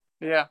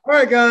Yeah. All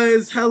right,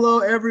 guys. Hello,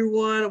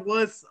 everyone.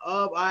 What's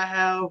up?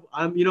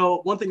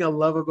 One thing I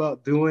love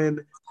about doing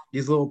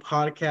these little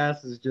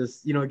podcasts is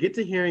just, get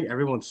to hearing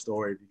everyone's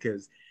story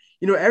because,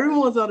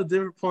 everyone's on a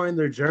different point in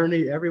their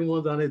journey.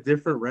 Everyone's on a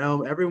different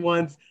realm.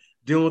 Everyone's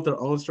dealing with their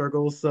own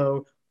struggles.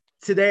 So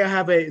today I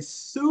have a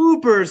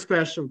super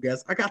special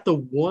guest. I got the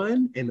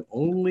one and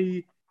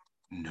only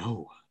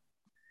Noah.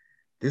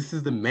 This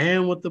is the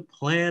man with the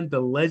plan,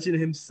 the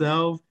legend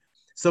himself.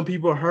 Some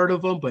people heard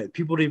of him, but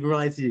people didn't even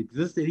realize he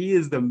existed. He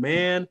is the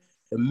man,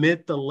 the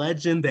myth, the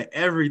legend, the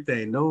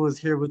everything. Noah's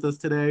here with us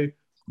today.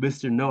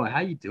 Mr. Noah,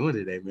 how you doing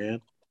today, man?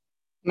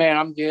 Man,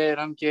 I'm good.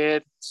 I'm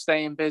good.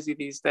 Staying busy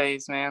these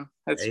days, man.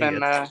 It's Hey, been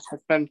that's uh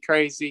it's been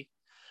crazy.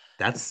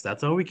 that's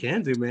all we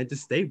can do, man.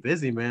 Just stay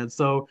busy, man.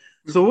 So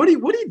what are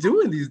you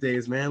doing these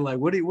days, man? Like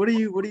what do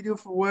you do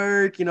for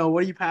work?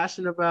 What are you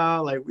passionate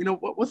about? Like,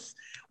 what's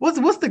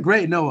the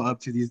great Noah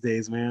up to these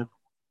days, man?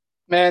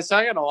 Man, so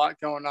I got a lot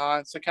going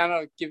on. So kind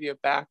of give you a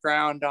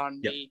background on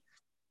Yep. me.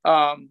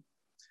 Um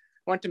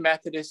Went to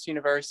Methodist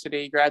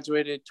University,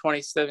 graduated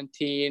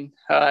 2017,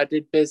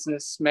 did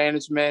business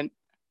management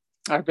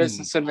or Mm,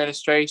 business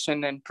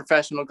administration and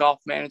professional golf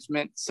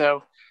management.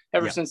 So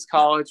ever yeah. since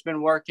college,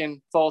 been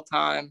working full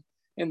time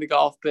in the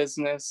golf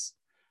business.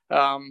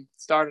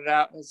 Started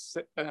out as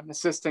an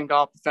assistant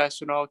golf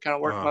professional, kind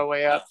of worked Uh, my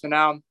way up. So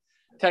now I'm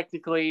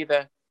technically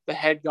the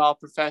head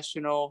golf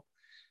professional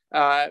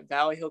at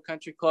Valley Hill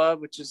Country Club,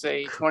 which is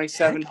a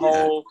 27 heck yeah.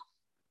 hole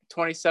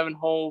 27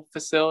 hole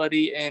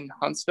facility in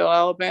Huntsville,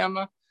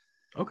 Alabama.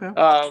 Okay.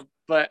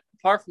 But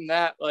apart from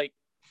that, like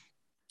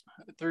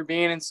through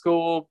being in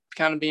school,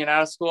 kind of being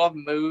out of school, I've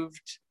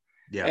moved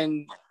Yeah.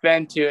 and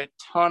been to a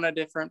ton of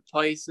different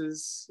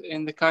places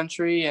in the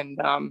country. And,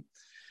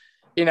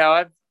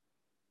 I've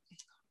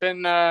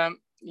been,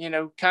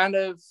 kind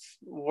of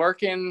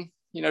working,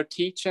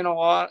 teaching a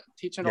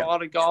Yeah.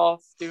 lot of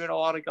golf, doing a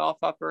lot of golf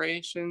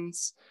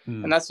operations.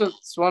 And Mm. that's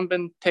what I've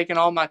been taking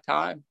all my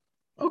time.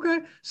 Okay.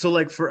 So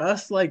like for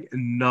us like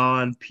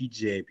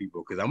non-PGA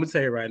people, because I'm gonna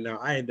tell you right now,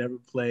 I ain't never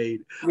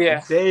played a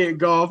Yeah. day of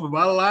golf in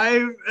my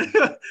life. I did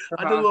a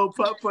Uh-huh. little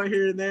putt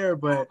here and there,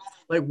 but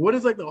like what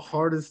is like the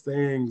hardest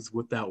things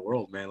with that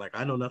world, man? Like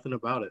I know nothing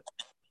about it.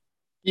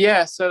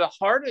 Yeah. So the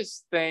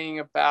hardest thing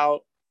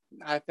about,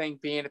 I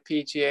think, being a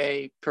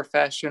PGA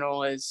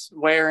professional is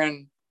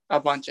wearing a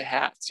bunch of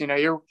hats.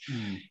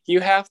 Mm. You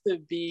have to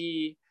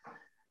be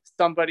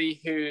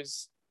somebody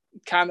who's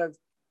kind of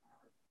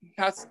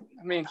not,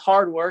 I mean,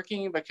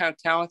 hardworking, but kind of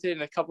talented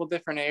in a couple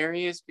different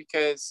areas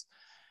because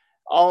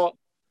all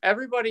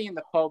everybody in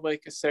the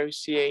public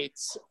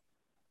associates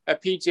a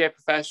PGA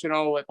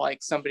professional with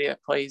like somebody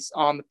that plays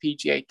on the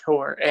PGA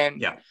tour,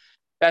 and Yeah.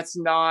 that's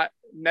not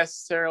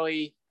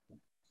necessarily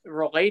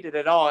related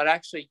at all. It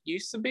actually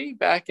used to be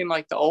back in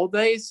like the old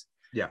days,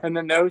 Yeah. and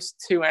then those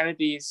two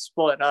entities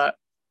split up,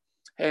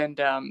 and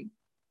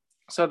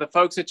so the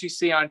folks that you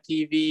see on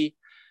TV,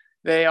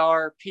 they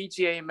are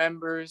PGA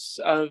members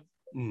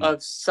Mm.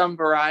 of some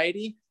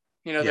variety.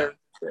 Yeah.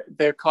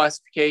 Their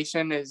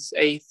classification is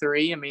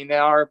A3. I mean, they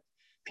are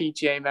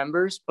PGA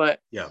members, but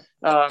Yeah.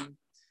 um,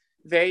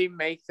 they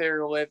make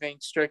their living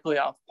strictly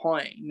off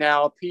playing.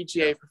 Now, a Yeah.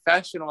 PGA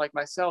professional like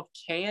myself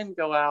can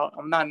go out.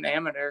 I'm not an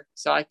amateur,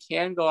 so I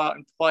can go out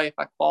and play if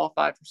I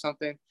qualify for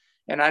something,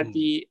 and I'd Mm.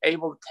 be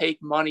able to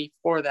take money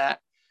for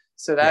that.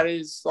 So that Yeah.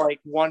 is like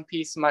one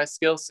piece of my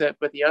skill set,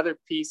 but the other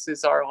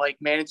pieces are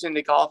like managing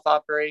the golf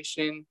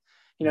operation,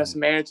 Mm. so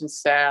managing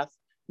staff,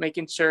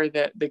 making sure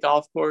that the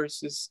golf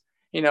course is,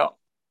 you know,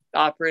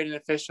 operating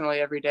efficiently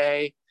every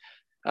day,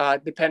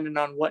 depending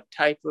on what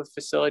type of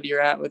facility you're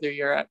at, whether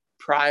you're at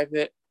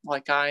private,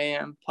 like I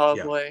am, Yeah.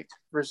 public,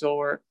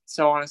 resort,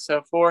 so on and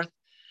so forth.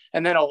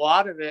 And then a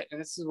lot of it,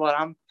 and this is what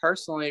I'm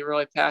personally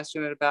really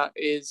passionate about,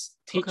 is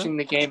Okay. teaching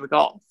the game of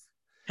golf.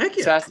 Heck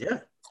So yeah. Yeah.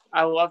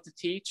 I love to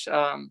teach.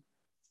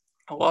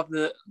 I love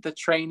the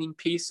training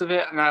piece of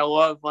it, and I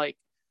love like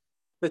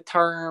the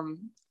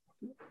term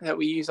that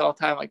we use all the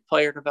time, like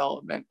player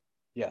development,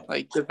 Yeah.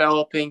 like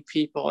developing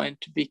people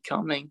into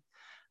becoming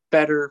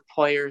better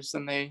players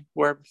than they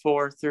were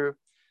before through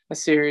a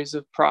series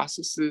of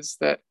processes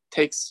that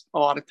takes a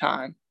lot of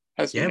time,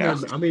 as we Yeah, know.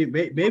 man. I mean,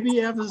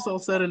 maybe after it's all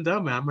said and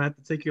done, man, I'm gonna have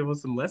to take you on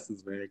some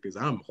lessons, man, because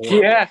I'm horrible.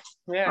 Yeah,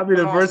 yeah, I'll be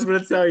come the on. first one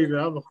to tell you,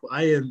 man.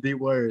 I am the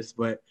worst.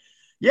 But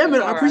yeah, It's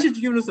man, I all right. appreciate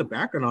you giving us a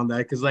background on that.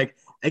 Because, like,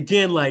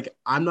 again, like,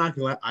 I'm not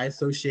gonna lie, I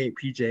associate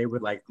PJ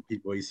with like the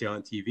people you see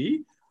on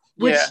TV,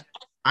 Yeah. which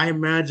I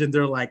imagine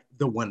they're like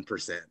the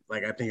 1%.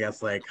 Like, I think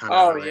that's like kind of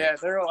Oh how I, yeah,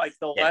 they're like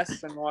the yeah,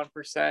 less than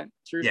 1%, yeah,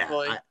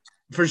 truthfully.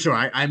 for sure.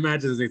 I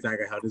imagine that's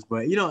exactly how it is.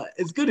 But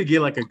it's good to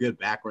get like a good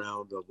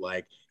background of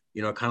like,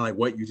 kind of like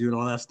what you do and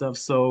all that stuff.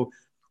 So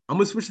I'm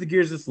gonna switch the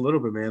gears just a little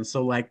bit, man.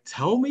 So like,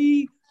 tell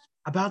me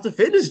about the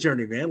fitness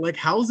journey, man. Like,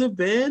 how's it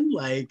been?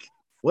 Like,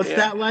 what's Yeah.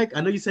 that like?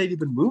 I know you said you've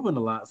been moving a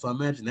lot, so I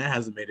imagine that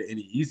hasn't made it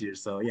any easier.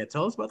 So yeah,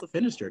 tell us about the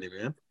fitness journey,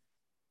 man.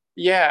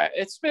 Yeah,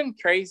 it's been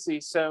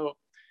crazy. So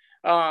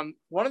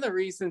one of the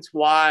reasons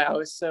why I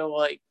was so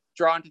like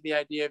drawn to the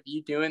idea of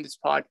you doing this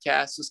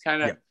podcast was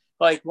kind of Yeah.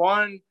 like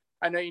one.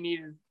 I know you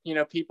need,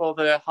 people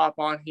to hop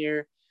on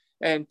here.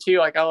 And two,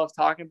 like I love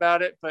talking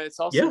about it, but it's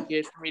also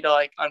good for me to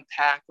like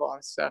unpack a lot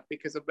of stuff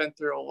because I've been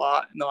through a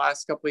lot in the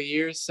last couple of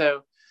years.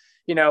 So,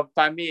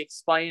 by me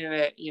explaining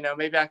it,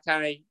 maybe I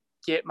kind of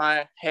get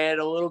my head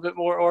a little bit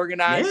more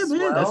organized.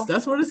 Yeah, man,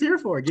 that's what it's here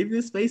for. Give you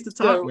the space to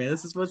talk, man.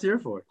 This is what it's here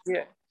for.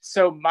 Yeah.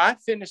 So my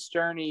fitness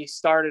journey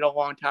started a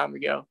long time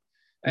ago,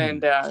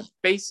 and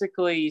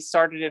basically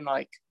started in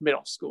like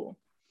middle school.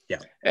 Yeah.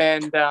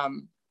 And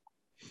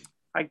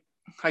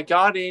I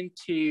got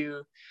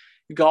into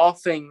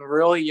golfing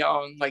really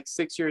young, like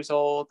 6 years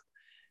old.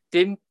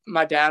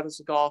 My dad was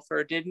a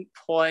golfer, didn't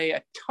play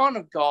a ton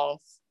of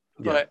golf,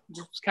 but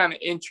just kind of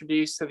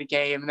introduced to the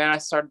game. And then I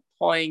started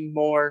playing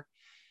more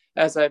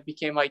as I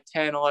became like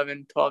 10,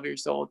 11, 12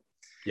 years old.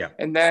 Yeah.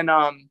 And then,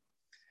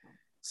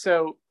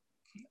 so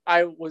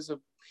I was a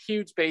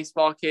huge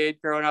baseball kid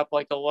growing up.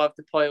 Like I loved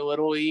to play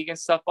Little League and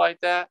stuff like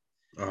that.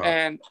 Uh-huh.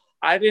 And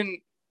I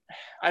didn't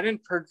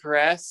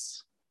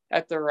progress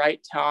at the right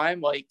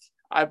time. Like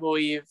I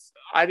believe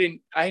I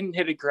didn't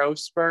hit a growth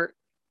spurt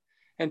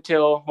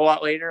until a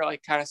lot later,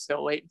 like kind of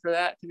still waiting for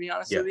that, to be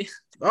honest with you.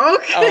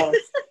 Okay.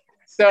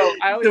 So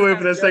I was waiting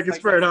for that second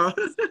spurt, huh?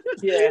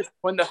 Yeah.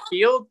 When the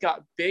field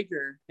got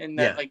bigger in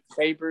that like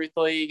Babe Ruth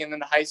League and then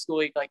the high school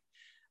league, like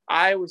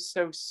I was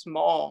so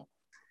small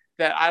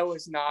that I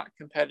was not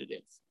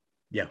competitive.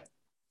 Yeah.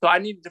 So I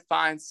needed to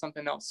find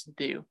something else to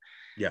do.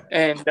 Yeah.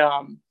 And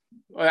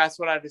that's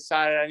what I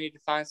decided. I need to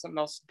find something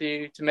else to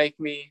do to make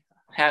me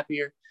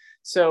happier.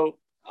 So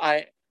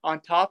on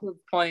top of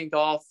playing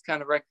golf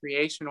kind of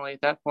recreationally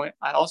at that point,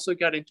 I also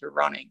got into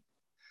running.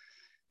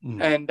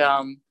 And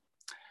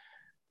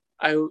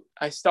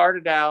I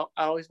started out,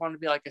 I always wanted to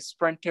be like a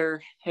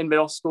sprinter in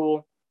middle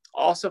school.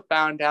 Also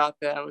found out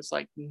that I was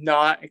like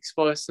not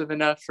explosive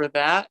enough for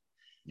that.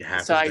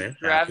 So I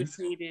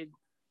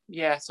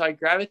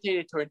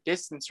gravitated toward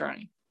distance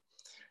running.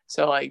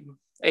 So like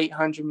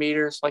 800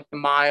 meters, like the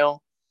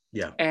mile.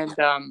 Yeah. And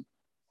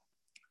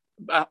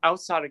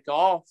outside of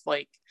golf,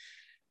 like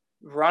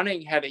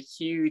running had a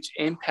huge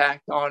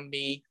impact on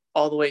me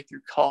all the way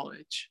through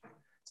college.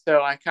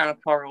 So I kind of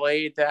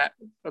parlayed that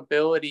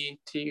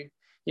ability to,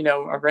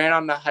 I ran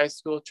on the high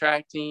school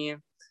track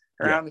team,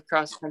 around the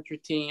cross country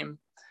team.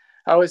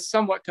 I was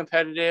somewhat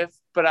competitive,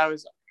 but I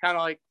was kind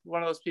of like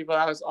one of those people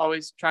that I was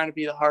always trying to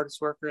be the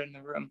hardest worker in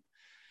the room.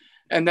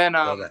 And then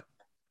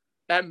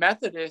that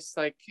Methodist,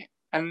 like,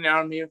 I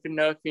don't even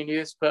know if you knew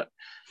this, but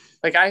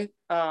like I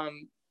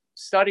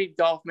studied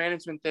golf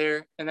management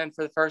there. And then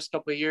for the first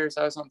couple of years,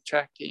 I was on the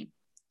track team,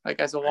 like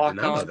as a walk-on.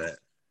 I did not know that.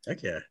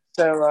 Heck yeah.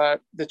 So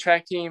the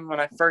track team, when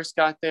I first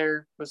got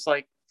there, was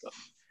like,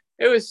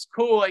 it was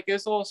cool. Like it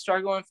was a little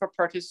struggling for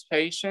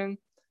participation.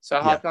 So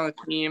I hopped on the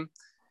team.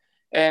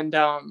 And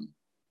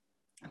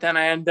then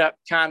I ended up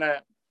kind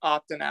of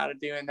opting out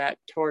of doing that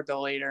toward the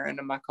later end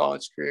of my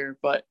college career.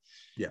 But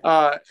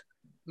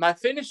my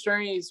fitness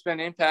journey has been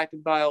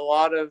impacted by a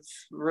lot of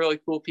really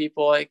cool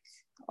people. Like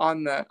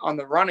on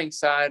the running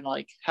side,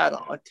 like had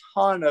a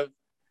ton of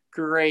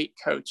great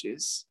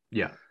coaches.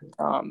 Yeah.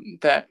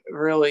 That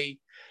really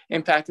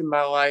impacted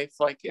my life.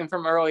 Like, and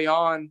from early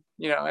on,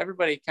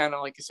 everybody kind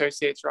of like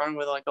associates running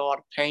with like a lot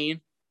of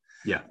pain.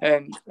 Yeah.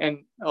 And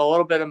a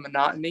little bit of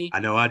monotony. I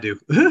know I do.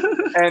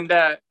 And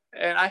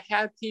I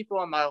had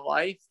people in my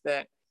life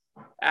that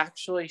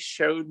actually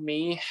showed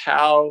me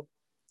how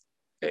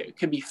it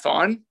could be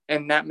fun,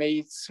 and that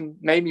made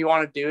me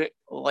want to do it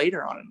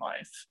later on in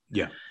life.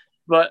 Yeah.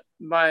 But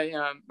my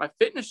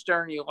fitness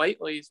journey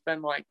lately has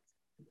been like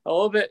a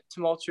little bit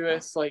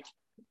tumultuous. Like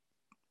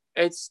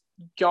it's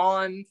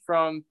gone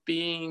from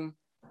being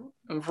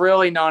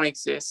really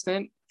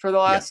non-existent for the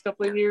last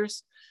couple of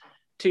years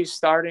to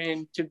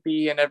starting to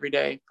be an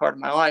everyday part of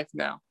my life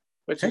now,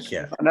 which is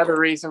another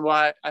reason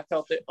why I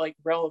felt it like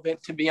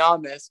relevant to be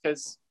on this.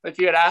 Because if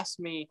you had asked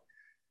me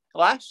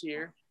last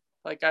year,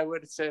 like I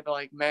would have said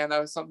like, man, that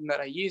was something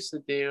that I used to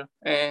do,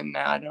 and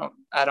now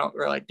I don't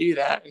really do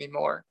that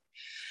anymore.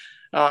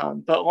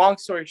 But long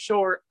story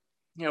short,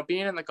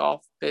 being in the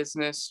golf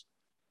business,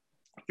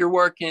 you're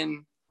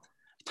working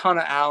a ton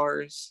of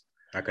hours.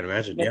 I can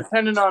imagine.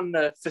 Depending on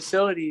the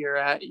facility you're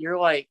at,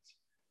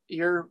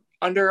 you're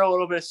under a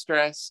little bit of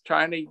stress,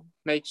 trying to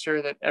make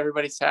sure that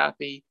everybody's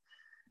happy.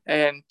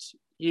 And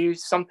you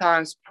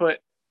sometimes put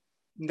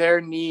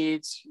their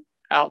needs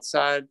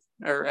outside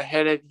or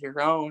ahead of your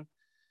own.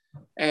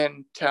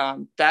 And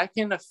that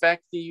can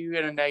affect you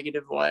in a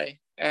negative way.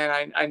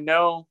 And I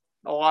know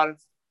a lot of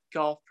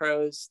golf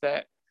pros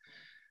that,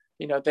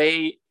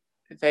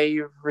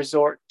 they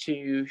resort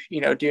to,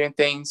 doing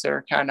things that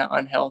are kind of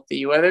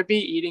unhealthy, whether it be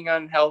eating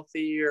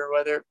unhealthy or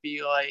whether it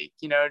be like,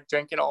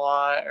 drinking a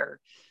lot or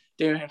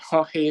doing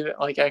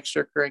like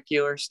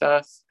extracurricular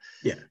stuff.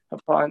 Yeah.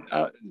 Upon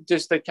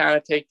just to kind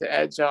of take the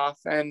edge off.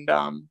 And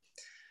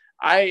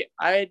I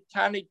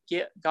kind of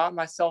got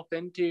myself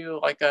into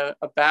like a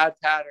bad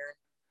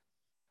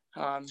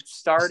pattern.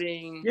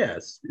 Starting.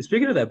 Yes.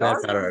 Speaking of that bad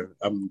pattern,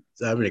 I'm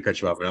going to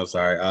cut you off, and I'm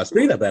sorry.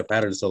 Speaking of that bad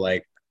pattern, so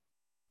like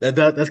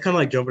that's kind of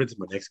like jumping into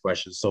my next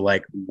question. So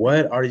like,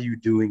 what are you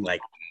doing like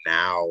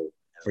now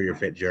for your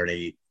fit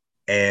journey?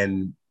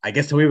 And I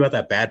guess tell me about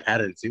that bad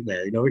pattern too,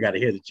 man. You know, we got to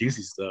hear the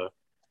juicy stuff.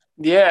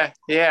 Yeah,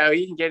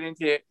 you can get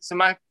into it. So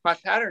my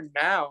pattern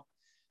now,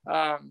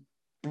 um,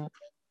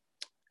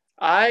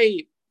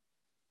 I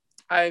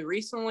I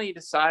recently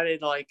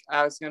decided like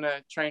I was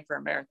gonna train for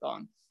a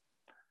marathon.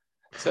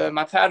 So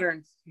my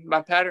pattern It's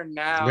now is, and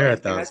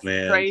marathons, that's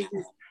man. crazy.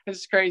 This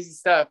is crazy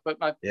stuff. But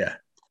Yeah.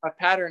 my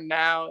pattern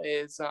now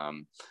is a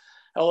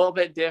little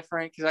bit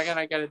different because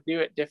I got to do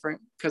it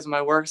different because of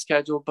my work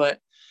schedule. But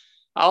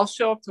I'll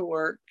show up to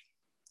work.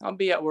 I'll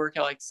be at work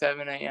at like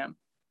 7 a.m.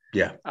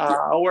 Yeah.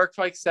 I'll work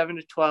for like 7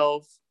 to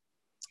 12.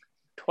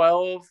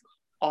 12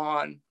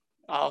 on,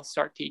 I'll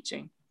start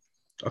teaching.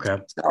 Okay.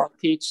 So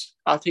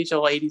I'll teach a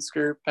ladies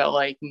group at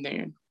like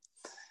noon.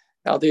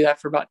 I'll do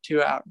that for about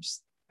 2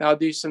 hours. Then I'll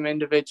do some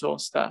individual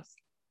stuff.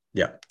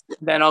 Yeah.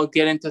 Then I'll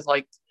get into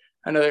like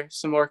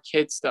some more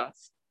kid stuff.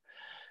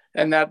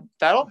 And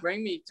that'll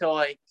bring me to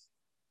like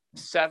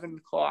 7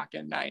 o'clock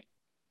at night.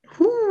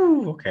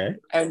 Whew, okay.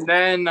 And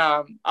then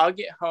I'll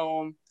get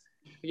home.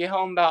 I get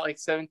home about like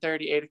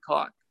 7:30, 8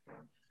 o'clock.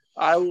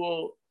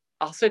 I'll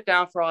sit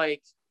down for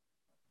like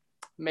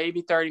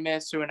maybe 30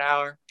 minutes to an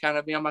hour, kind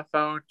of be on my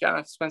phone, kind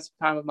of spend some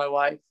time with my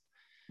wife.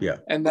 Yeah.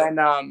 And then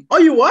oh,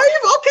 you wife?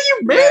 Okay, you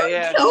married?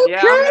 yeah. Okay.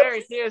 Yeah, I'm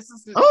married. Yes.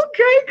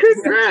 Okay,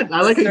 congrats.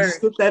 I like how you just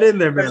slipped that in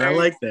there, man. I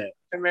like that.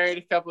 Been married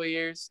a couple of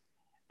years.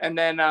 And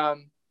then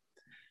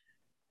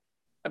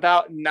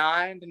about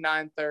 9 to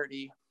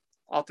 9:30,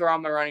 I'll throw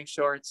on my running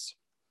shorts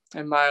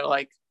and my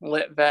like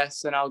lit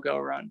vest and I'll go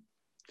run.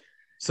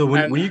 So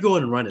when you go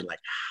and run it, like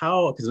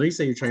how, because when you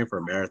say you're training for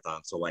a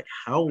marathon, so like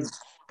how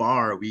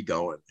far are we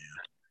going,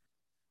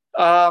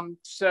 man?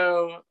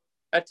 So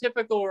a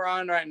typical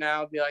run right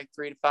now would be like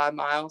 3 to 5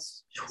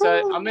 miles.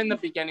 So I'm in the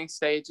beginning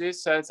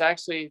stages. So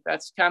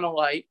that's kind of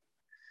light.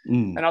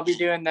 And I'll be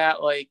doing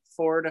that like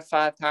 4 to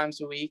 5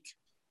 times a week.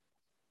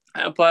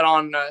 But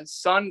on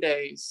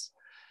Sundays,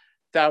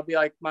 that'll be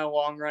like my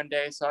long run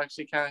day. So I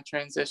actually kind of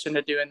transition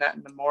to doing that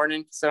in the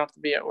morning because I don't have to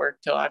be at work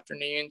till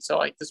afternoon. So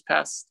like this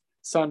past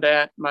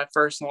Sunday, my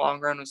first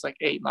long run was like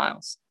 8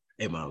 miles.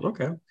 8 miles,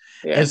 okay.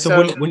 Yeah. And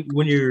so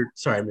when you're,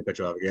 sorry, I'm gonna cut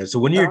you off again. So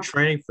when you're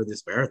training for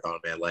this marathon,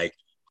 man,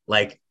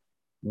 like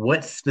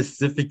what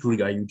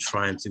specifically are you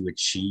trying to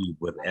achieve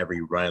with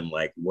every run?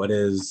 Like what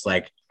is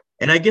like,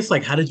 and I guess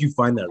like how did you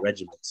find that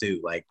regimen too?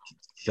 Like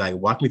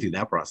walk me through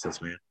that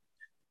process, man.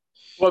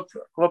 What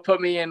put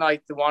me in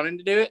like the wanting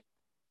to do it?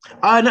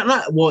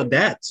 Not well,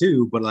 that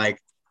too, but like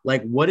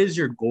what is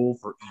your goal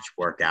for each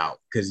workout?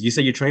 Because you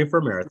say you're training for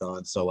a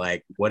marathon, so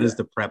like what does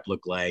the prep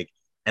look like,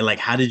 and like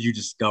how did you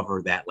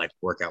discover that like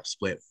workout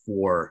split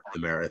for the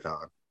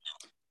marathon?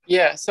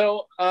 Yeah,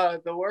 so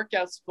the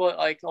workout split,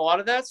 like a lot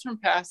of that's from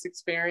past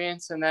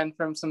experience, and then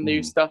from some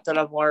new stuff that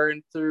I've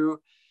learned through,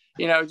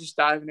 just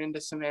diving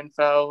into some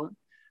info,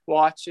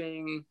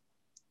 watching.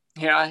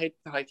 I hate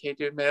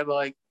to admit it, but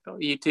like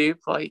YouTube,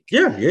 like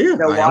yeah,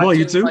 I'm on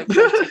YouTube. Like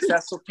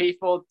successful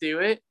people do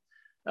it,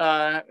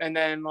 and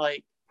then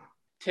like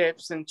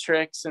tips and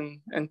tricks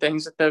and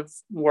things that have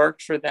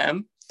worked for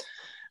them.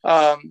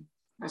 And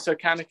so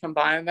kind of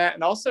combining that,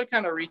 and also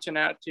kind of reaching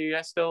out to you.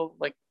 I still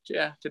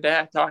today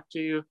I talked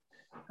to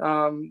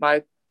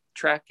my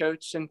track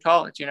coach in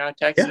college. I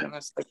texted him. I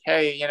was like,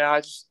 hey, I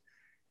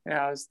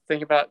was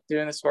thinking about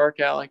doing this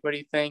workout. Like, what do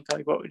you think?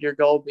 Like, what would your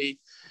goal be?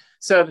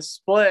 So the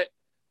split.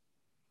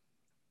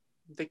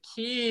 The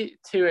key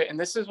to it, and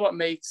this is what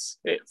makes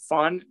it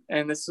fun,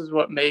 and this is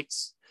what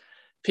makes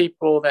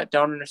people that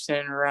don't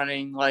understand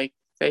running, like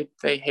they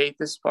hate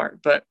this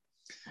part, but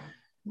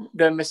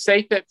the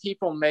mistake that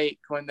people make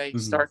when they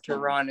start to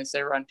run is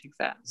they run too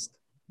fast.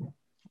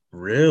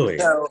 Really?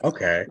 So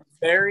okay.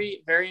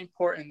 Very, very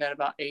important that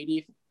about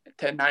 80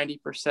 to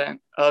 90%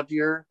 of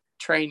your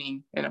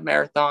training in a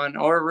marathon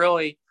or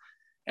really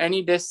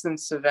any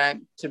distance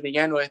event to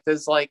begin with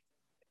is like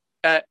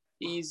at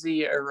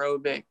easy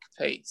aerobic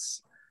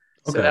pace.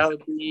 Okay. So that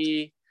would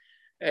be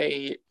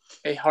a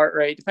heart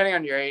rate, depending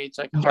on your age.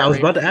 Like I was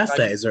about to ask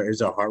that. Is there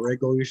a heart rate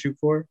goal you shoot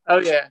for? Oh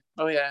yeah.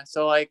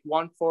 So like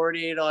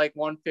 140 to like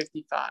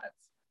 155.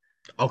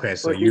 Okay,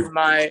 so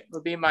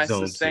would be my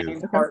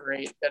sustained heart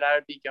rate that I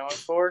would be going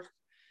for,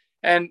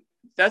 and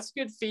that's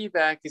good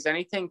feedback. Because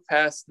anything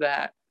past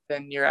that,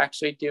 then you're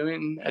actually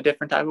doing a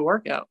different type of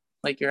workout.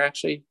 Like you're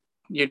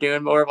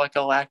doing more of like a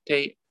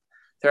lactate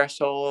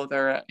threshold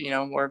or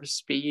more of a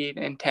speed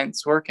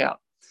intense workout.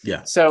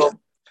 Yeah. So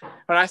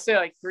when I say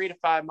like 3 to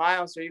 5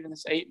 miles or even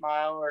this 8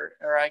 mile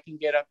or I can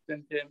get up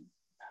into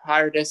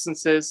higher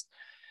distances,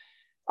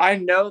 I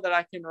know that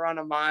I can run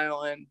a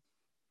mile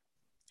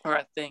or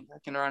I think I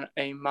can run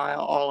a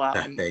mile all out.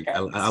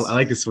 I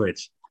like the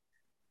switch.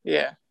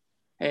 Yeah.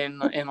 In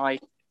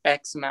like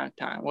X amount of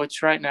time,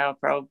 which right now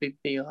probably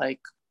be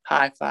like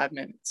high 5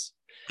 minutes.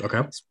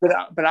 Okay.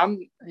 But I'm,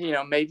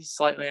 maybe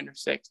slightly under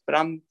 6, but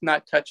I'm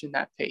not touching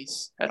that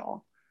pace at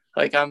all.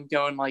 Like I'm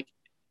going like,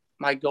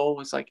 my goal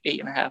was like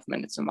 8.5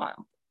 minutes a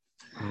mile.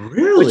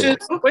 Really? Okay.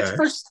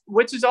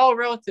 Which is all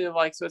relative.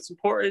 Like, so it's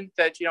important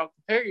that you don't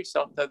compare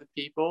yourself to other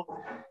people,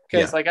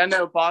 because Yeah. like I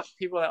know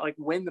people that like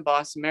win the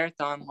Boston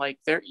Marathon, like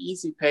their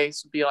easy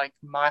pace would be like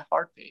my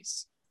hard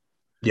pace.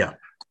 Yeah.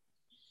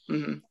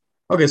 Mm-hmm.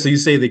 Okay, so you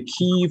say the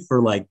key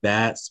for like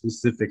that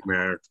specific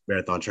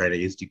marathon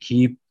training is to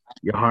keep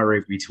your heart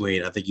rate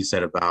between, I think you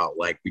said about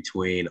like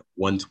between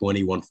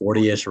 120,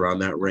 140-ish around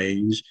that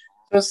range.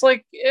 So it's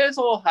like it's a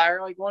little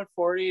higher, like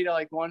 140 to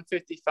like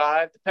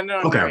 155, depending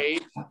on your Okay,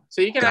 age.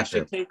 So you can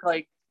actually gotcha. take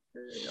like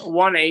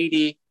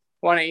 180.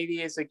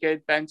 180 is a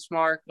good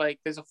benchmark. Like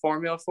there's a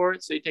formula for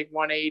it. So you take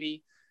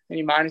 180 and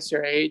you minus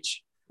your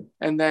age,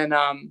 and then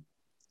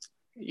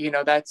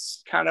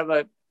that's kind of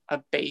a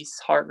base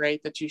heart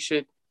rate that you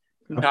should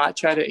not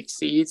try to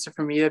exceed. So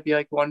for me, that'd be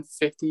like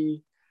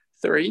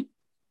 153.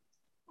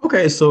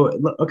 Okay, so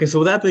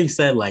with that being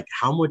said, like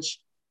how much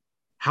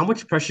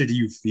pressure do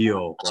you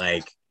feel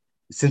like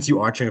since you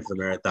are training for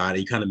the marathon and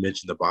you kind of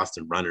mentioned the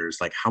Boston runners,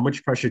 like how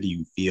much pressure do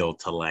you feel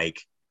to like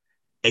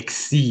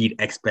exceed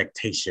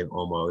expectation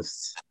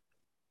almost?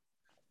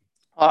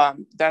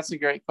 That's a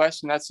great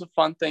question. That's a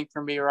fun thing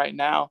for me right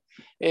now.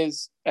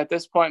 Is at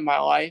this point in my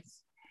life,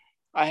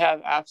 I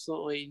have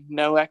absolutely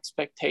no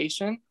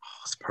expectation, Oh,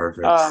 it's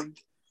perfect. um,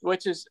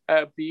 which is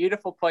a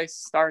beautiful place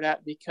to start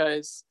at,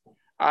 because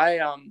I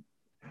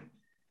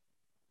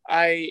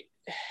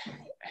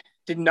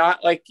did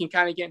not like can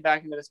kind of get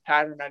back into this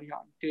pattern I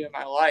got into in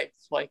my life.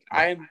 Like Yeah.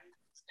 I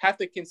have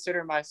to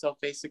consider myself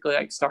basically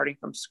like starting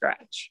from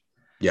scratch.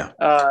 Yeah.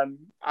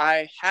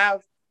 I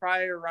have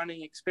prior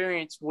running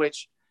experience,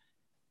 which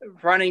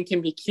running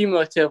can be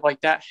cumulative.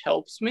 Like that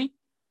helps me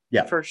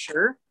Yeah. for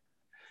sure.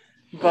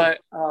 But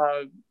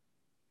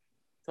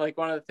like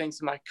one of the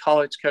things my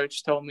college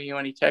coach told me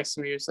when he texted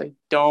me was like,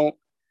 don't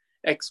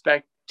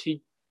expect to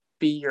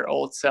be your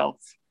old self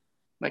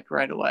like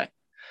right away.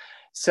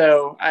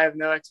 So I have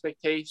no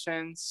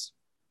expectations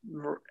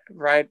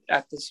right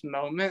at this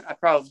moment. I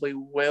probably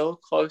will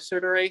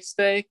closer to race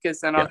day,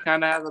 because then I'll Yeah.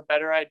 kind of have a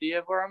better idea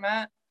of where I'm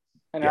at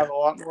and Yeah. have a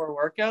lot more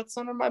workouts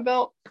under my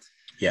belt.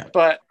 Yeah.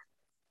 But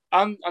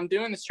I'm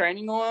doing this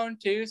training alone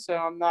too, so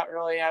I'm not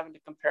really having to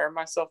compare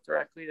myself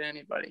directly to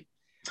anybody.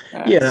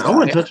 Yeah, I So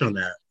want to yeah. touch on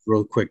that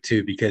real quick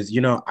too, because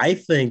I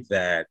think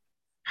that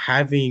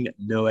having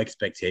no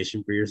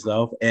expectation for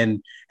yourself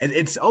and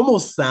it's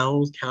almost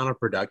sounds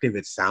counterproductive.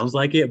 It sounds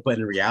like it, but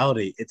in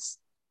reality, it's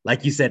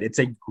like you said, it's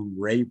a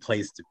great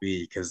place to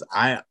be because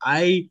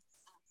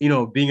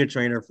being a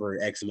trainer for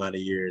X amount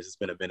of years, it's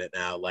been a minute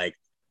now. Like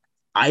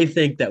I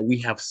think that we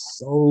have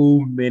so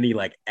many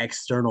like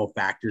external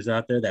factors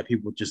out there that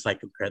people just like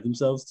compare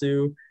themselves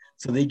to.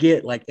 So they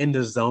get like in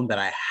the zone that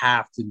I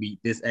have to meet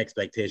this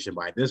expectation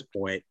by this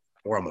point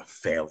or I'm a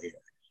failure.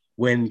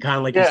 When kind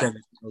of like you Yeah. said,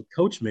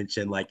 coach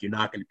mentioned, like you're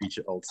not going to beat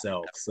your old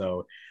self.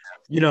 So,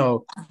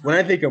 when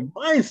I think of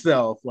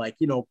myself, like,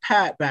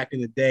 Pat back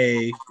in the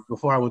day,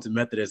 before I went to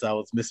Methodist, I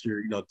was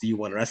Mr.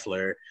 D1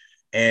 wrestler.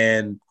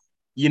 And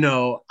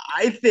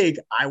I think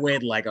I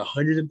weighed like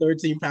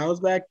 113 pounds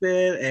back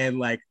then. And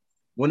like,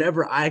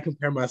 whenever I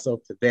compare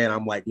myself to then,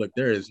 I'm like, look,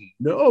 there is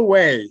no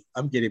way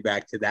I'm getting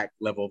back to that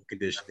level of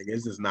conditioning.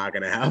 This is not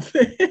going to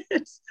happen.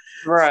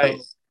 So Right.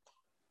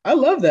 I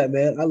love that,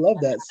 man. I love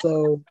that.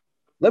 So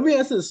let me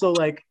ask this. So,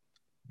 like,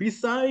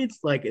 besides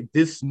like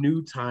this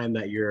new time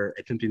that you're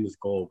attempting this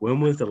goal, when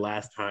was the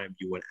last time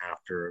you went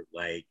after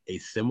like a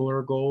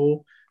similar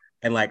goal?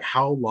 And like,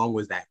 how long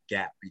was that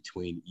gap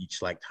between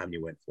each like time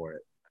you went for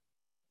it?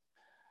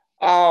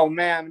 Oh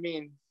man, I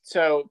mean,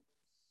 so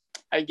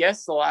I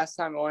guess the last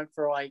time I went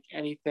for like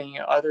anything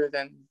other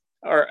than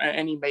or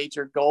any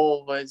major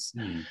goal was,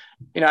 Hmm.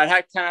 I'd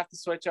kind of have to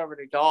switch over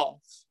to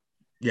golf,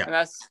 Yeah.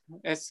 and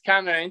it's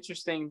kind of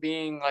interesting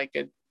being like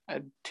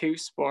a two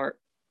sport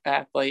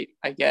athlete,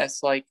 I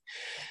guess. Like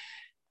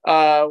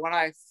when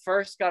I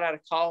first got out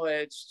of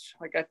college,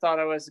 like I thought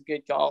I was a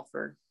good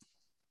golfer,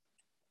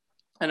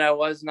 and I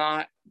was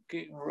not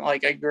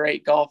like a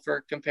great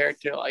golfer compared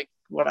to like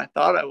what I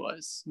thought I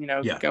was.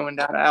 Yeah. Going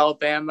down to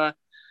Alabama,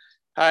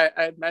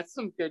 I've met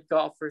some good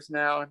golfers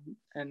now,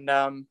 and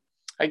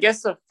I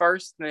guess the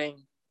first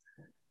thing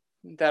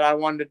that I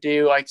wanted to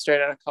do like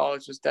straight out of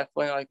college was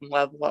definitely like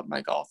level up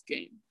my golf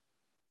game.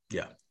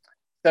 Yeah.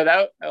 So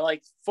that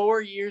like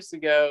 4 years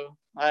ago,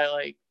 I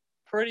like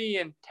pretty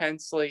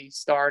intensely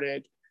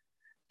started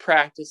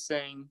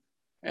practicing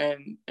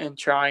and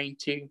trying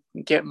to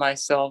get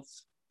myself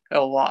a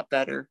lot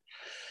better.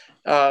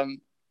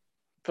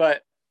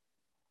 But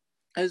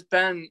it's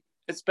been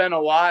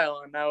a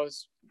while, and that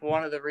was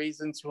one of the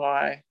reasons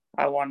why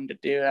I wanted to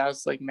do it. I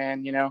was like,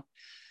 man,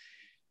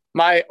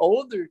 my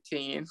old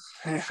routine,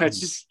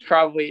 which is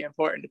probably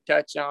important to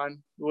touch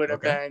on, would have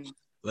Okay. been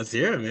Let's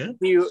hear it, man.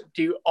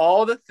 do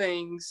all the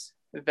things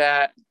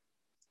that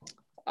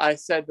I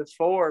said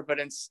before, but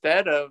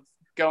instead of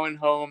going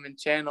home and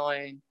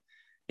channeling,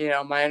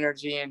 my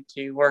energy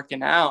into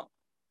working out,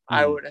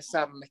 I Hmm. would have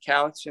sat on the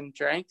couch and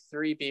drank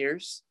 3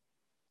 beers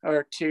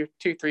or two,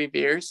 3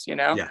 beers,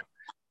 Yeah.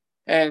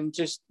 and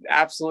just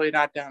absolutely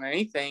not done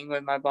anything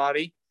with my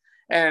body.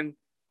 And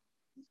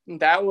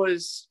that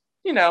was,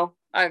 you know,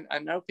 I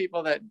know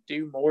people that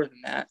do more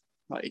than that,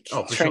 like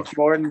Oh, for drink sure.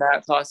 more than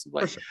that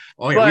possibly. For sure.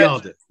 Oh yeah, we But all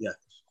did. Yeah.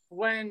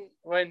 when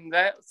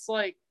that's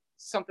like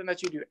something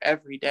that you do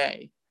every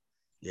day,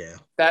 Yeah.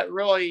 that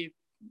really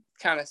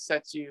kind of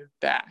sets you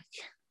back.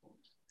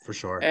 For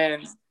sure.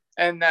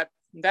 And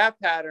that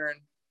pattern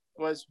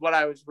was what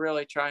I was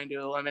really trying to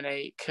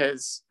eliminate,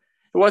 because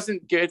it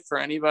wasn't good for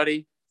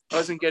anybody. It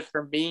wasn't good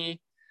for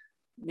me.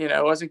 You know,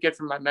 it wasn't good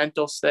for my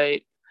mental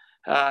state.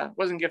 It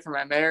wasn't good for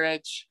my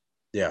marriage.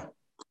 Yeah.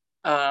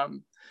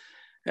 Um,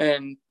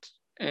 and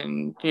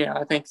you know,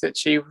 I think that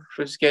she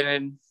was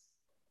getting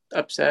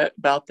upset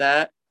about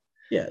that.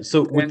 Yeah.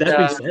 So with And that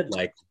being said,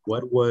 like,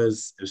 what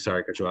was? I'm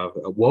sorry, to cut you off.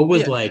 What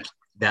was yeah, like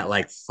that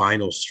like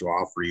final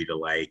straw for you to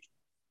like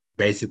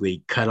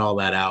basically cut all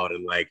that out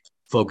and like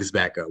focus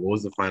back up? What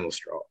was the final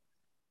straw?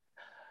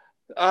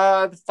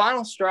 the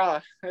final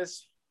straw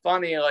is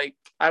funny. Like,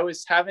 I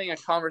was having a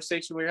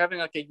conversation. We were having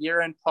like a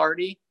year-end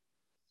party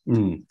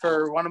Mm.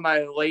 for one of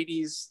my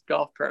ladies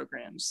golf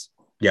programs.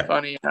 Yeah.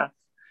 Funny enough,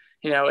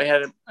 you know, I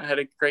had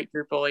a great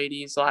group of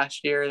ladies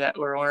last year that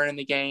were learning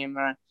the game.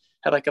 I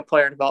had like a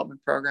player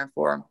development program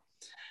for them.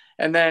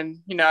 And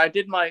then, you know, I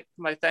did my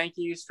thank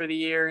yous for the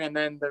year, and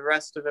then the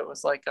rest of it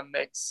was like a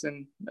mix,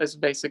 and it's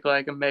basically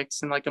like a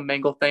mix and like a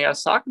mingle thing. I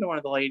was talking to one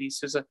of the ladies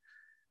who's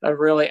a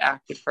really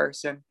active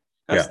person.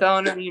 I was Yeah.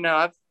 telling her, you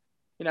know,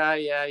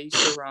 I used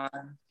to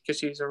run, because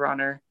she's a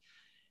runner.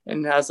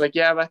 And I was like,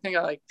 yeah, but I think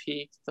I like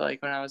peaked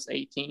like when I was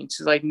 18.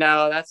 She's like,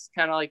 no, that's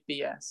kind of like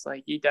BS.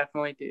 Like, you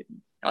definitely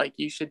didn't. Like,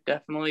 you should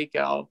definitely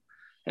go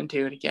and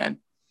do it again.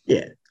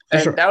 Yeah. For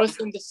And sure. that was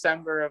in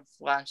December of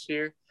last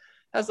year.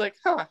 I was like,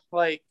 huh,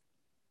 like,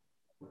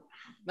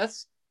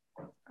 that's,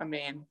 I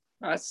mean,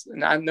 that's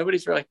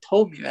nobody's really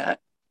told me that.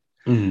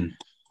 Mm.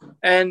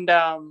 And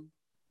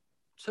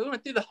so we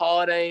went through the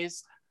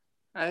holidays.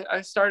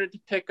 I started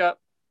to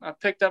I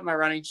picked up my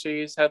running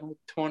shoes, had like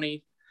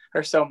 20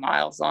 or so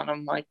miles on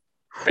them, like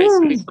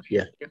basically.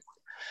 Yeah.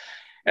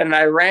 And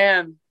I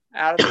ran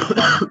out of the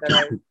apartment that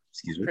I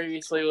Excuse me.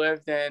 previously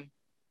lived in.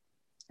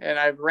 And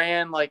I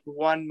ran like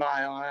 1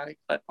 mile, and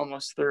I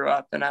almost threw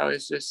up. And I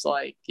was just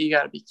like, you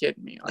got to be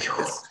kidding me. Like,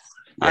 this,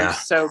 I'm Yeah.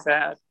 so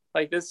bad.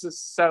 Like, this is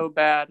so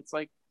bad. It's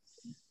like,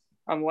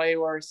 I'm way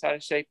worse out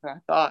of shape than I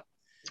thought.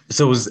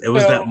 So it was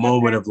that My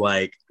moment of parents,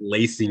 like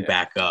lacing yeah.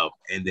 back up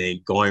and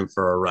then going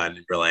for a run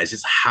and realize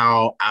just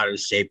how out of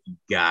shape you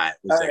got. It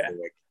was Oh, like,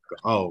 yeah.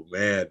 oh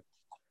man,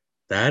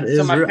 that So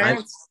is my real.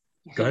 parents,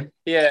 Good.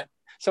 yeah.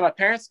 So my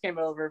parents came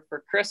over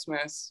for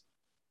Christmas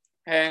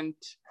and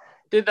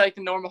did like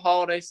the normal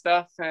holiday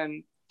stuff.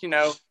 And, you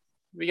know,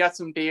 we got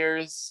some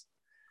beers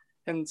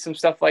and some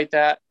stuff like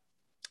that.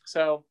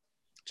 So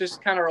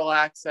just kind of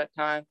relaxed that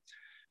time.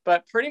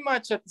 But pretty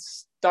much at the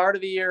start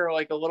of the year, or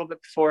like a little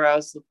bit before, I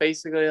was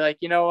basically like,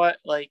 you know what?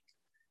 Like,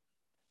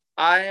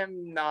 I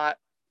am not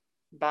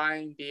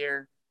buying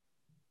beer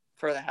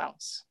for the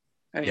house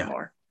Yeah.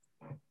 anymore.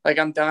 Like,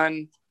 I'm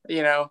done,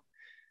 you know,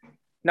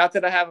 not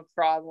that I have a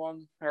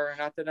problem, or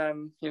not that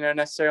I'm, you know,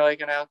 necessarily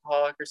like an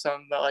alcoholic or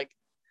something, but like,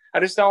 I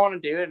just don't want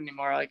to do it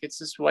anymore. Like, it's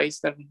just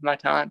wasting my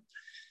time.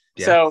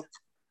 Yeah. So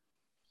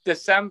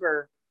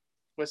December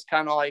was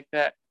kind of like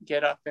that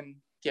get up and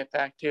get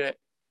back to it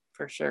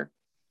for sure.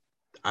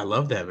 I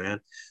love that, man.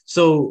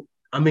 So,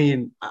 I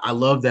mean, I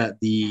love that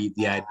the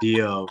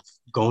idea of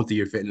going through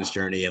your fitness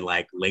journey and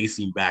like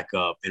lacing back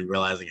up and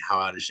realizing how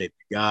out of shape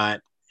you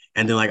got,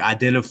 and then like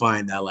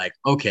identifying that like,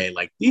 okay,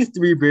 like these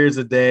 3 beers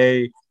a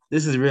day,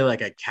 this is really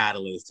like a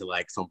catalyst to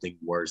like something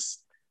worse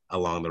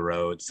along the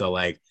road. So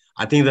like,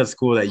 I think that's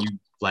cool that you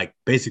like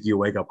basically your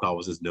wake up call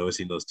was just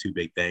noticing those 2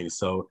 big things.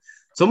 So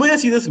let me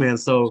ask you this, man.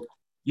 So,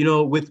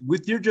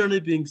 with your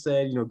journey being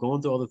said,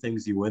 going through all the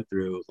things you went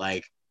through,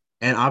 like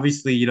and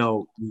obviously,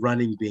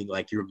 running being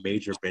like your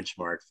major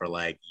benchmark for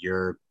like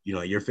your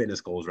fitness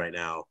goals right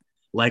now.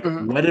 Like,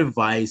 Mm-hmm. what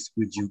advice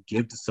would you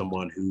give to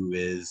someone who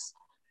is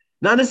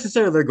not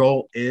necessarily their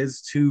goal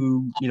is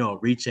to,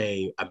 reach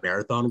a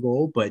marathon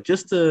goal, but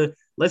just to,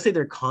 let's say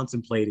they're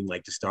contemplating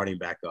like just starting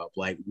back up.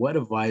 Like, what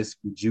advice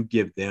would you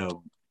give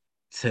them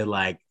to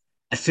like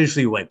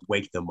essentially like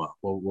wake them up?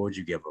 What would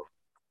you give them?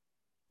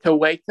 To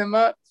wake them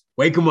up?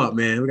 Wake them up,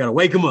 man. We got to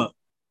wake them up.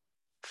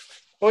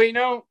 Well,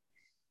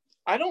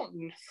 I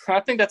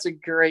think that's a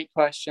great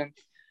question.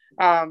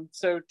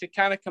 So to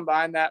kind of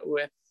combine that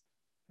with,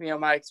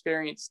 my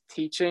experience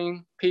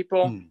teaching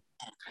people,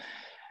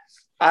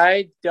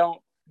 I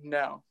don't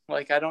know.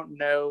 Like, I don't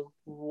know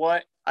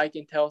what I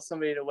can tell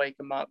somebody to wake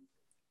them up.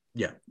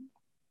 Yeah.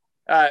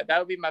 That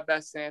would be my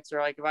best answer.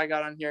 Like, if I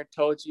got on here and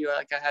told you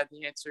like I had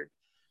the answer,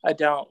 I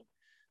don't.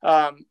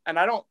 And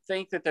I don't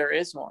think that there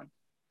is one.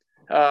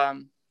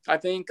 I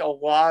think a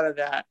lot of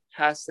that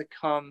has to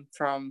come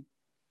from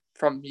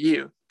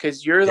you,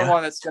 because you're the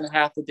one that's going to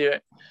have to do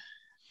it.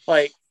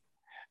 Like,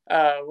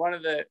 one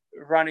of the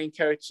running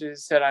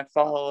coaches that I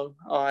follow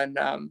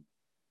on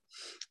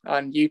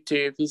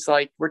YouTube, he's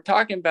like, we're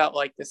talking about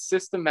like the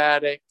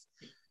systematic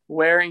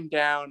wearing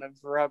down of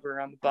rubber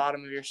on the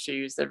bottom of your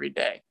shoes every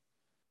day.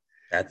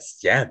 I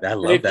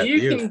And love if that you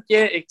view. can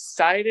get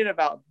excited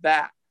about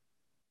that,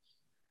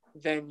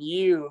 then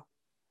you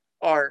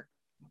are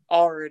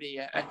already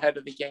ahead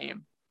of the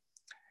game.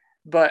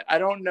 But I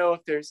don't know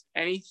if there's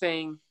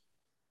anything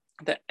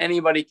that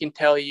anybody can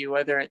tell you,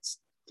 whether it's,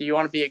 do you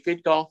want to be a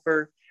good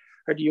golfer,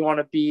 or do you want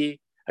to be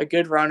a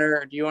good runner,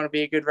 or do you want to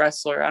be a good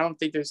wrestler? I don't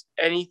think there's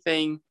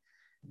anything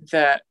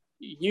that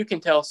you can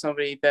tell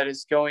somebody that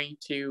is going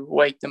to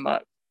wake them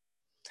up.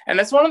 And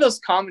that's one of those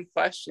common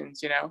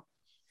questions, Yeah.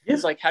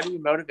 It's like, how do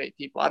you motivate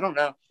people? I don't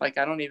know. Like,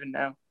 I don't even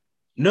know.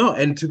 No,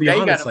 and to be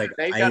honest, like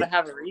They gotta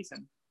have a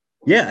reason.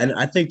 yeah, and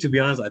I think to be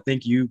honest, I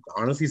think you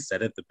honestly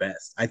said it the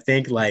best. I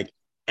think like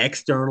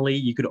externally,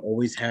 you could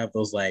always have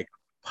those like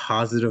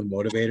positive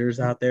motivators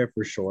out there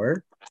for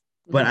sure.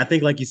 But I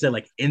think, like you said,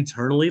 like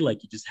internally,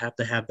 like you just have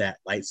to have that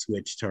light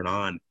switch turn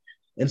on.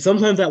 And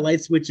sometimes that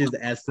light switch is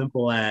as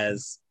simple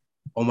as,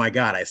 oh my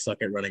God, I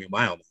suck at running a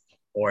mile now.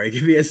 Or it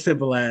can be as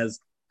simple as,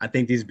 I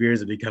think these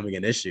beers are becoming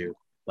an issue.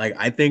 Like,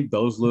 I think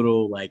those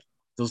little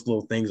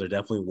things are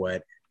definitely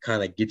what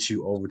kind of gets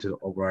you over to the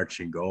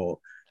overarching goal.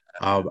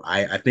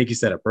 I think you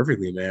said it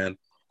perfectly, man.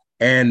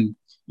 And,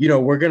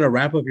 we're going to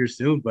wrap up here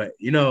soon, but,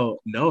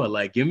 Noah,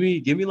 like, give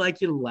me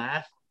like your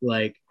last,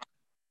 like,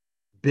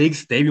 big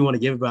statement you want to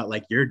give about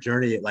like your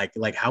journey, like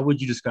how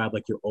would you describe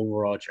like your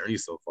overall journey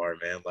so far,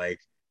 man? Like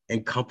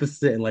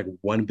encompass it in like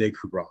one big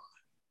hoorah.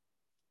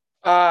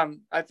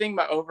 I think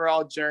my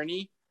overall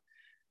journey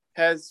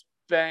has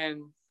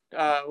been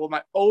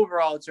my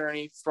overall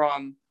journey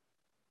from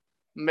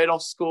middle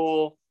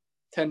school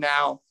to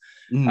now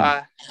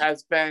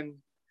has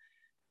been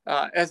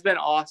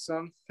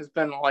awesome. Has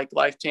been like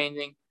life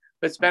changing.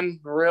 But it's been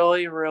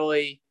really,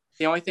 really,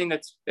 the only thing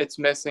that's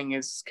missing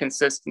is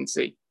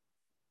consistency.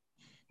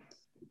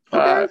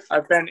 Okay.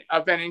 I've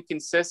been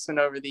inconsistent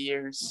over the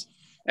years,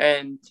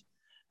 and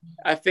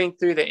I think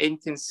through the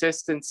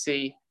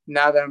inconsistency,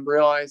 now that I'm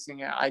realizing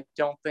it, I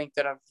don't think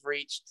that I've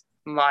reached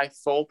my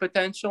full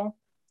potential.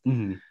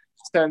 Mm-hmm.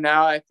 So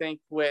now I think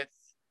with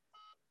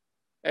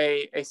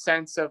a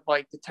sense of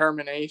like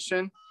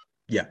determination,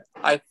 Yeah,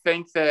 I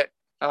think that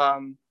I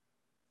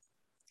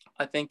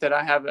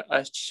have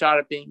a shot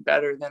at being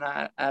better than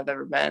I've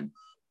ever been.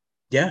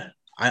 yeah,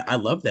 I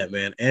love that,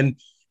 man. And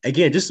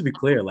again, just to be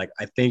clear, like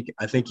I think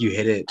you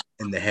hit it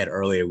in the head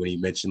earlier when you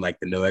mentioned like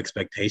the no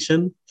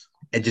expectation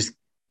and just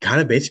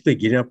kind of basically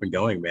getting up and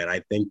going, man.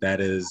 I think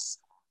that is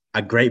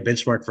a great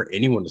benchmark for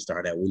anyone to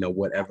start at,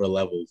 whatever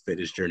level of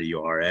fitness journey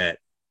you are at.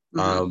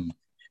 Mm-hmm.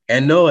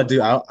 And no, I do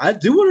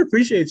want to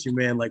appreciate you,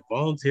 man, like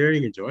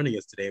volunteering and joining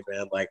us today,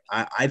 man. Like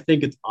I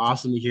think it's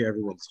awesome to hear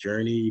everyone's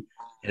journey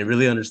and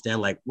really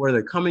understand like where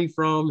they're coming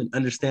from and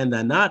understand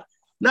that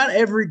not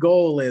every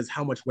goal is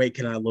how much weight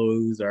can I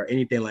lose or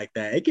anything like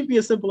that. It can be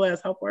as simple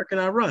as how far can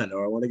I run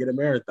or I want to get a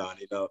marathon,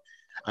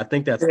 I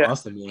think that's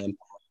awesome, man.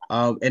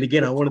 And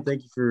again, I want to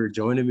thank you for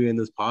joining me in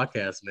this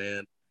podcast,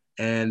 man.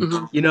 And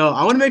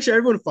I want to make sure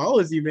everyone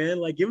follows you, man.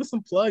 Like, give us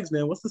some plugs,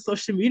 man. What's the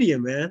social media,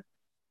 man?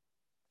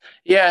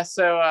 Yeah,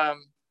 so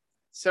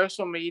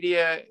social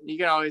media, you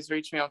can always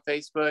reach me on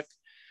Facebook.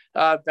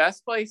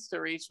 Best place to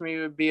reach me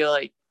would be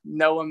like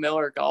Noah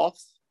Miller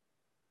Golf.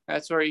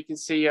 That's where you can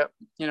see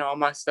all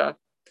my stuff.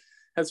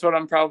 That's what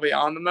I'm probably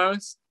on the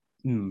most.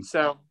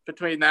 So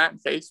between that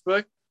and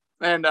Facebook,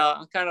 and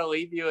I'll kind of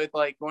leave you with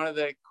like one of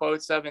the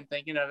quotes I've been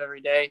thinking of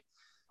every day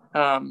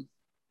from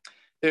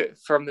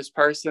this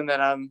person that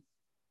I've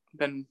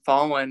been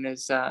following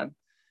is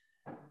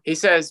he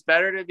says,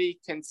 better to be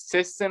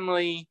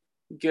consistently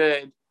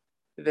good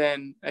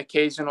than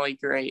occasionally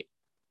great.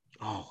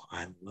 Oh,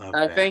 I love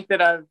I that. think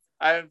that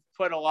I've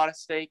put a lot of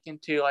stake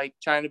into like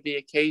trying to be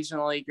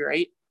occasionally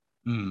great.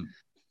 And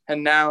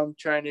now I'm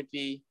trying to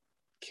be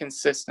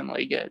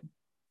consistently good.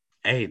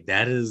 Hey,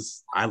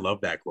 I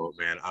love that quote,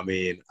 man. I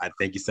mean, I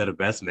think you said it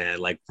best, man.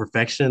 Like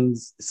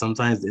perfections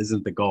sometimes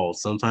isn't the goal.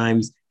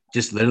 Sometimes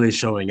just literally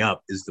showing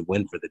up is the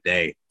win for the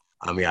day.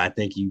 I mean, I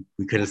think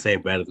we couldn't say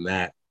it better than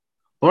that.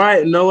 All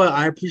right, Noah,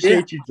 I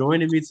appreciate you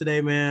joining me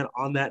today, man.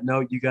 On that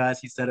note, you guys,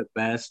 he said it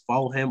best.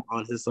 Follow him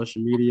on his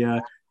social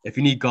media. If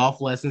you need golf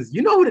lessons,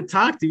 you know who to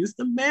talk to. It's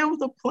the man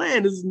with a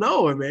plan. It's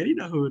Noah, man. You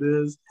know who it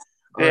is.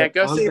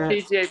 Go see a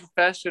PGA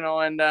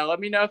professional and let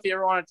me know if you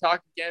ever want to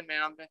talk again,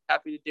 man. I'm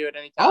happy to do it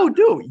anytime. Oh,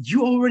 dude,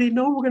 you already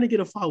know we're going to get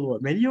a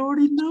follow-up, man. You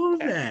already know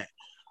that.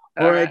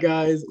 All right,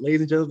 guys,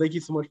 ladies and gentlemen, thank you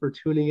so much for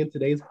tuning in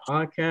today's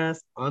podcast.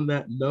 On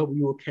that note,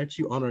 we will catch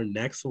you on our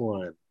next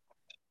one.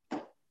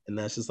 And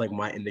that's just like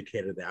my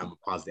indicator that I'm going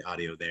to pause the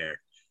audio there.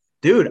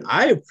 Dude,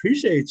 I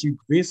appreciate you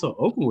being so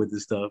open with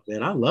this stuff,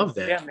 man. I love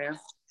that. Yeah, man.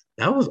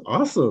 That was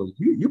awesome.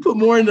 You put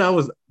more than I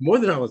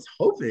was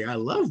hoping. I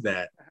love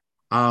that.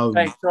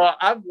 Thanks. Well,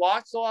 I've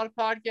watched a lot of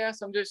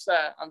podcasts. I'm just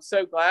I'm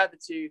so glad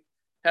that you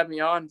had me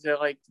on to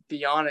like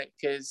be on it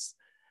because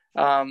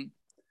I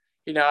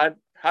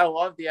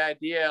love the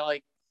idea,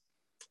 like,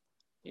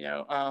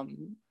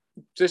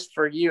 just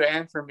for you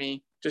and for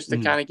me, just to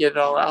kind of get it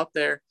all out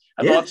there.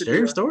 I'd love to share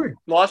your story.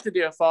 Love to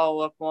do a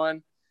follow-up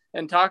one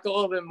and talk a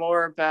little bit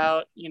more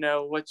about,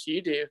 what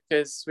you do,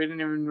 because we didn't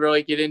even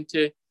really get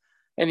into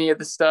any of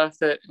the stuff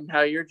that and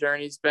how your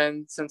journey's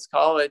been since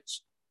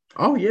college.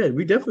 Oh yeah,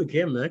 we definitely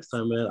can next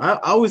time, man. I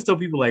always tell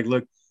people like,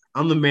 look,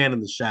 I'm the man in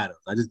the shadows.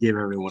 I just give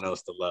everyone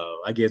else the love.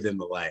 I give them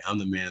the light. I'm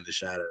the man in the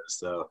shadows.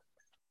 So,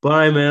 but all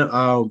right, man.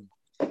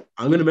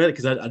 I'm gonna make it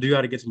because I do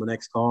got to get to my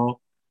next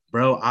call,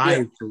 bro.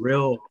 Yeah. For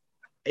real,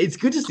 it's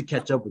good just to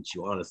catch up with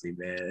you, honestly,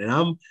 man. And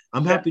I'm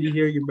Yeah. happy to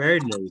hear you're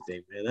married and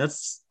everything, man.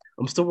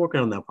 I'm still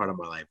working on that part of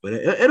my life, but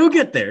it'll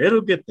get there.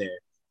 It'll get there.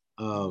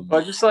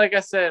 Well, just like I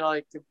said,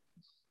 like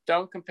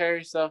don't compare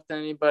yourself to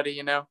anybody,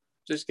 you know.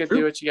 Just go do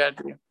True. what you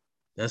gotta do.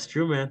 That's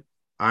true, man.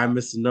 All right,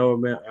 Mr. Noah,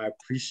 man. I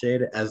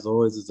appreciate it. As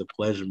always, it's a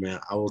pleasure, man.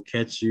 I will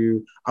catch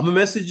you. I'm gonna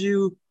message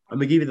you. I'm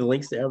gonna give you the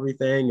links to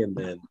everything, and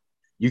then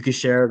you can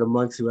share it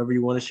amongst whoever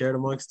you want to share it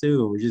amongst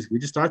too. We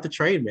just start the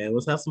trade, man.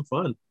 Let's have some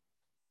fun.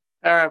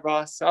 All right,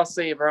 boss. I'll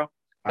see you, bro. All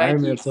right, Thank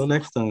man. you. Until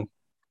next time.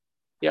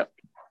 Yep.